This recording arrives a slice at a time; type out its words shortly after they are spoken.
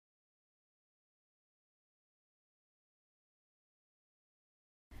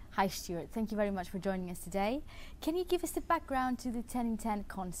Hi Stewart, thank you very much for joining us today. Can you give us the background to the 10 in 10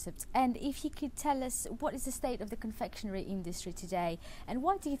 concept, and if you could tell us what is the state of the confectionery industry today and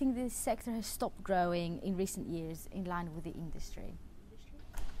why do you think this sector has stopped growing in recent years in line with the industry?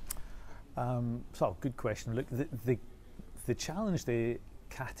 Good question. Look, the challenge the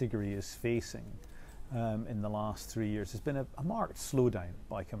category is facing in the last 3 years has been a marked slowdown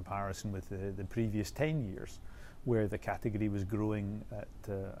by comparison with the previous 10 years, where the category was growing at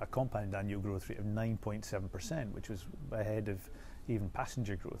a compound annual growth rate of 9.7%, which was ahead of even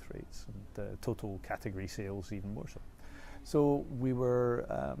passenger growth rates and total category sales even more so. So we were,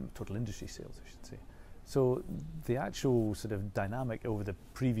 total industry sales I should say. So the actual sort of dynamic over the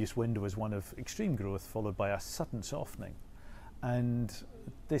previous window was one of extreme growth followed by a sudden softening. And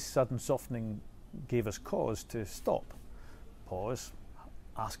this sudden softening gave us cause to stop, pause,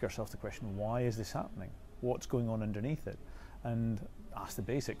 ask ourselves the question, why is this happening? What's going on underneath it? And ask the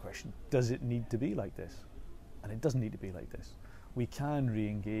basic question, does it need to be like this? And it doesn't need to be like this. We can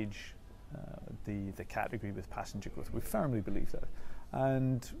re-engage the category with passenger growth. We firmly believe that.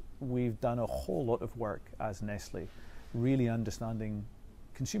 And we've done a whole lot of work as Nestlé, really understanding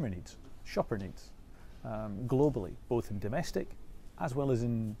consumer needs, shopper needs, globally, both in domestic as well as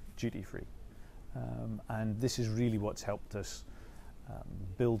in duty-free. And this is really what's helped us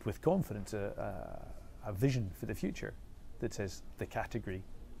build with confidence a vision for the future that says the category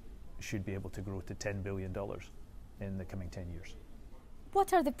should be able to grow to $10 billion in the coming 10 years.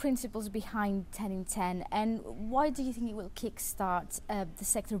 What are the principles behind 10 in 10 and why do you think it will kickstart the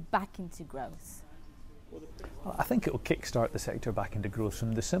sector back into growth? Well, I think it will kickstart the sector back into growth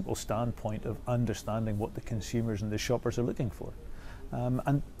from the simple standpoint of understanding what the consumers and the shoppers are looking for.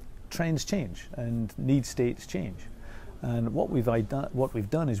 And trends change and need states change. And what we've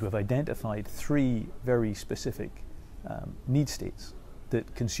done is we've identified 3 very specific need states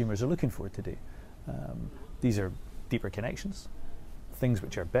that consumers are looking for today. These are deeper connections, things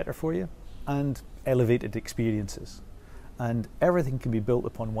which are better for you, and elevated experiences. And everything can be built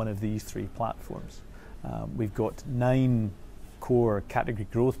upon one of these 3 platforms. We've got 9 core category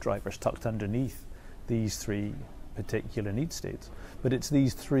growth drivers tucked underneath these 3 particular need states, but it's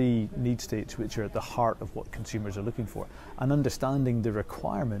these 3 need states which are at the heart of what consumers are looking for, and understanding the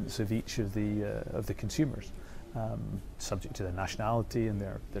requirements of each of the consumers, subject to their nationality and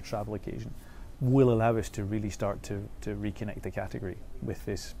their travel occasion, will allow us to really start to reconnect the category with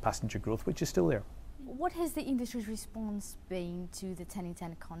this passenger growth, which is still there. What has the industry's response been to the 10 in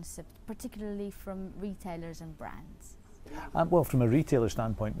 10 concept, particularly from retailers and brands? Well, from a retailer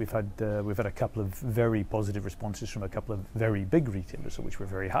standpoint, we've had a couple of very positive responses from a couple of very big retailers, which we're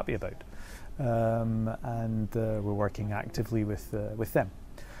very happy about, and we're working actively with them.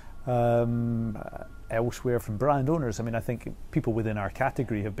 Elsewhere, from brand owners, I mean, I think people within our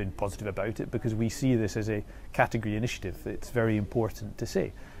category have been positive about it because we see this as a category initiative. It's very important to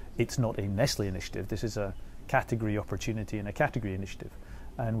say it's not a Nestlé initiative. This is a category opportunity and a category initiative,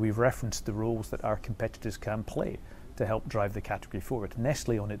 and we've referenced the roles that our competitors can play to help drive the category forward.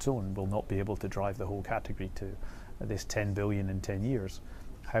 Nestlé on its own will not be able to drive the whole category to this 10 billion in 10 years.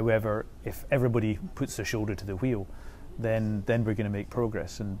 However, if everybody puts their shoulder to the wheel, then we're going to make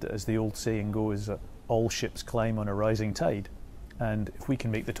progress. And as the old saying goes, all ships climb on a rising tide. And if we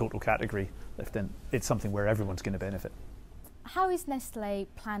can make the total category lift, then it's something where everyone's going to benefit. How is Nestlé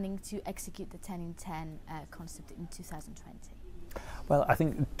planning to execute the 10 in 10 concept in 2020? Well, I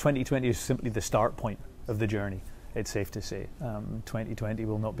think 2020 is simply the start point of the journey. It's safe to say 2020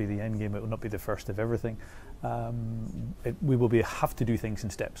 will not be the end game. It will not be the first of everything. We will have to do things in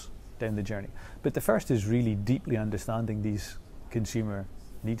steps down the journey. But the first is really deeply understanding these consumer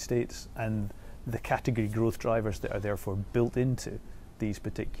need states and the category growth drivers that are therefore built into these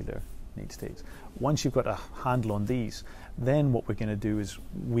particular need states. Once you've got a handle on these, then what we're going to do is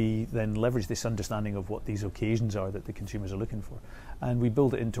we then leverage this understanding of what these occasions are that the consumers are looking for, and we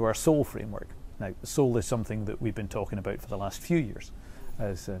build it into our SOUL framework. Now, SOUL is something that we've been talking about for the last few years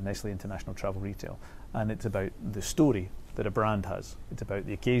as Nestlé International Travel Retail, and it's about the story that a brand has. It's about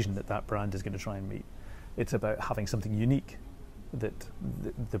the occasion that that brand is going to try and meet. It's about having something unique that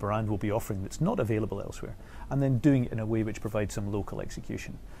the brand will be offering that's not available elsewhere, and then doing it in a way which provides some local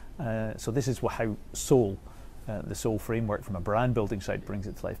execution. So this is how SOUL, the SOUL framework from a brand building side, brings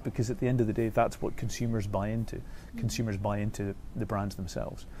it to life, because at the end of the day that's what consumers buy into. Consumers buy into the brands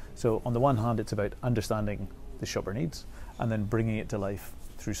themselves. So on the one hand it's about understanding the shopper needs and then bringing it to life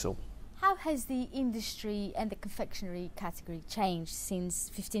through SOUL. How has the industry and the confectionery category changed since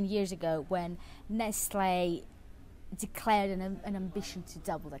 15 years ago when Nestlé declared an ambition to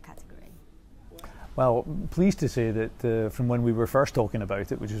double the category? Well, pleased to say that from when we were first talking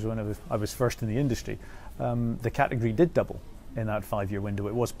about it, which was when I was first in the industry, the category did double in that 5-year window.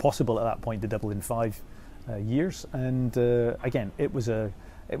 It was possible at that point to double in 5 years, and again, it was a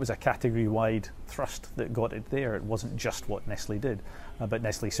category-wide thrust that got it there. It wasn't just what Nestlé did, but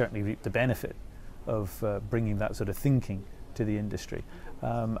Nestlé certainly reaped the benefit of bringing that sort of thinking to the industry.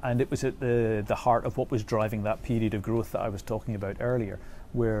 And it was at the heart of what was driving that period of growth that I was talking about earlier,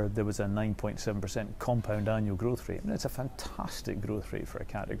 where there was a 9.7% compound annual growth rate. And it's a fantastic growth rate for a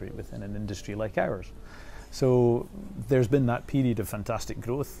category within an industry like ours. So there's been that period of fantastic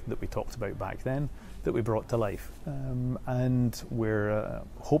growth that we talked about back then that we brought to life. And we're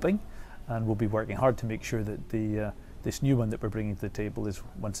hoping, and we'll be working hard to make sure that this new one that we're bringing to the table is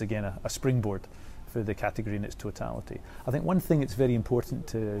once again a springboard for the category in its totality. I think one thing that's very important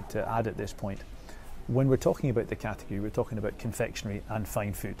to add at this point, when we're talking about the category, we're talking about confectionery and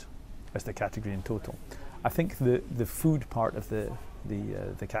fine food as the category in total. I think the food part of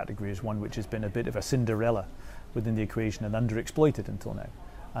the category is one which has been a bit of a Cinderella within the equation and underexploited until now.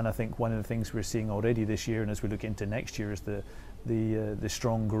 And I think one of the things we're seeing already this year, and as we look into next year, is the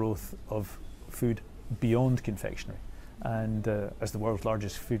strong growth of food beyond confectionery. And as the world's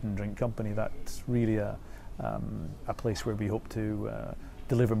largest food and drink company, that's really a place where we hope to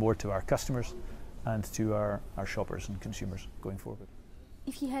deliver more to our customers and to our shoppers and consumers going forward.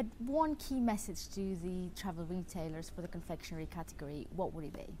 If you had one key message to the travel retailers for the confectionery category, what would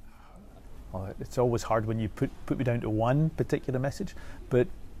it be? Well, it's always hard when you put me down to one particular message, but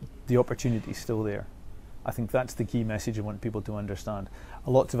the opportunity is still there. I think that's the key message I want people to understand.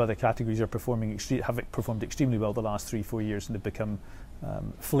 Lots of other categories are have performed extremely well the last 3-4 years, and have become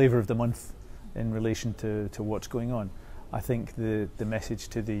flavour of the month in relation to what's going on. I think the message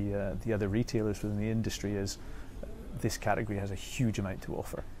to the other retailers within the industry is this category has a huge amount to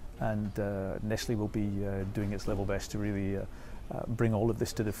offer, and Nestlé will be doing its level best to really bring all of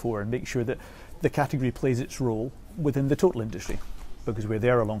this to the fore and make sure that the category plays its role within the total industry, because we're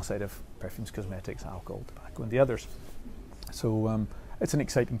there alongside of perfumes, cosmetics, alcohol, tobacco and the others. So it's an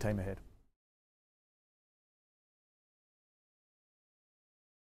exciting time ahead.